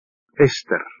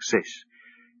Ester 6.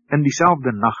 In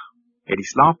dieselfde nag het die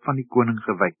slaap van die koning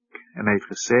gewyk, en hy het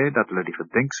gesê dat hulle die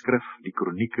gedenkskrif, die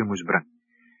kronieke moes bring.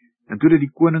 En toe dit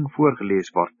die koning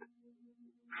voorgelees word,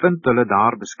 vind hulle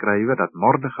daar beskrywe dat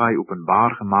Mordegai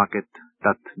openbaar gemaak het,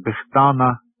 dat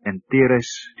Bigtana en Teres,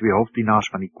 2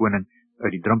 hofdienaars van die koning,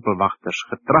 uit die drumpelwagters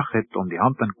getrag het om die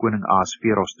hand aan koning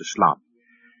Ahasveros te slaan.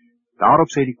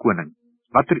 Daarop sê die koning,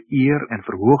 watter eer en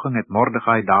verhooging het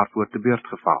Mordegai daarvoor te beurt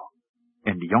geval?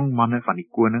 En die jong manne van die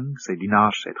koning, sy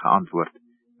dienaars, het geantwoord,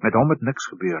 met hom het niks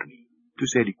gebeur nie. Toe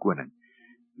sê die koning,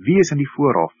 wie is in die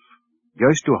voorhof?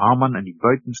 Juist toe Haman in die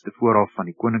buitenste voorhof van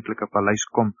die koninklike paleis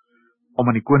kom, om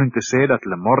aan die koning te sê dat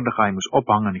hulle Mordegai moes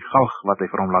ophang in die galg wat hy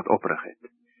vir hom laat oprig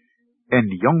het. En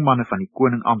die jong manne van die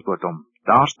koning antwoord hom,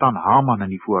 daar staan Haman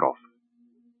in die voorhof.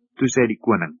 Toe sê die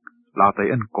koning, laat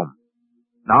hy inkom.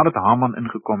 Nadat Haman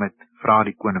ingekom het, vra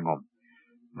die koning hom,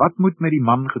 wat moet met die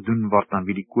man gedoen word aan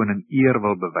wie die koning eer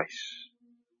wil bewys?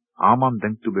 Haman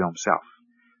dink toe by homself,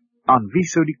 aan wie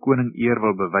sou die koning eer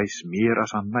wil bewys meer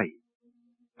as aan my?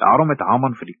 Daarom het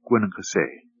Haman vir die koning gesê,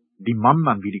 die man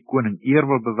aan wie die koning eer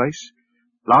wil bewys,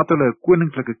 laat hulle 'n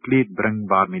koninklike kleed bring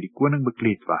waarmee die koning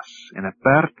bekleed was, en 'n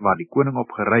perd waar die koning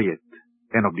op gery het,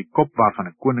 en op die kop waarvan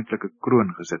 'n koninklike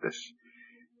kroon gesit is.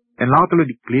 En laat hulle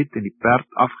die kleed en die perd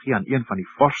afgee aan een van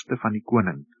die vorste van die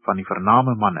koning, van die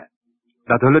vername manne,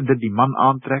 dat hulle dit die man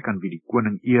aantrek aan wie die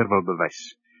koning eer wil bewys.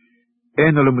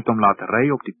 En hulle moet hom laat ry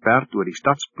op die perd oor die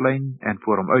stadsplein en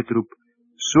voor hom uitroep,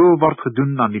 so word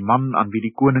gedoen aan die man aan wie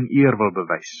die koning eer wil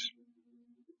bewys.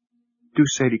 Toe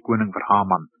sê die koning vir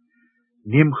Haman,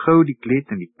 neem gou die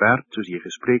kleed en die perd soos jy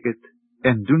gespreek het,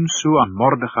 en doen so aan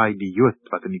Mordegai die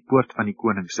Jood wat in die poort van die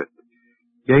koning sit.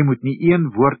 Jy moet nie een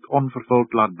woord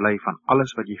onvervuld laat bly van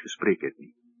alles wat jy gespreek het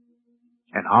nie.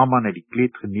 En Haman het die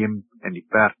kleed geneem en die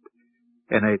perd,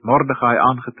 en hy het Mordegai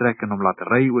aangetrek en hom laat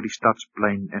ry oor die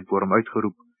stadsplein en voor hom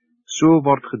uitgeroep, so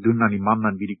word gedoen aan die man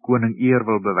aan wie die koning eer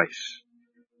wil bewys.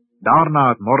 Daarna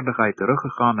het Mordegai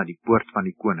teruggegaan na die poort van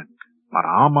die koning, maar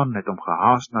Haman het hom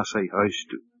gehaas na sy huis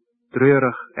toe,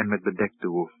 treurig en met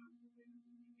bedekte hoof.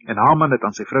 En Haman het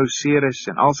aan sy vrou Ceres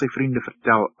en al sy vriende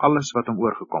vertel alles wat hom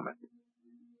oorgekom het.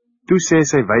 Toe sê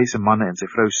sy wyse manne en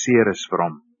sy vrou Ceres vir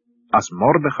hom, as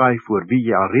Mordegai voor wie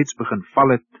jy alreeds begin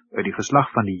val het, uit die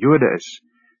geslag van die Jode is,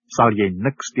 sal jy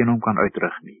niks teen hom kan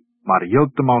uitrig nie, maar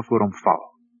heeltemal voor hom val.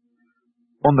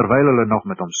 Onderwyl hulle nog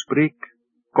met hom spreek,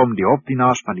 kom die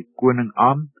hofdienaars van die koning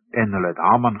aan, en hulle het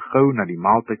Haman gou na die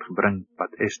maaltyd gebring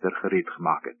wat Ester gereed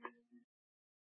gemaak het.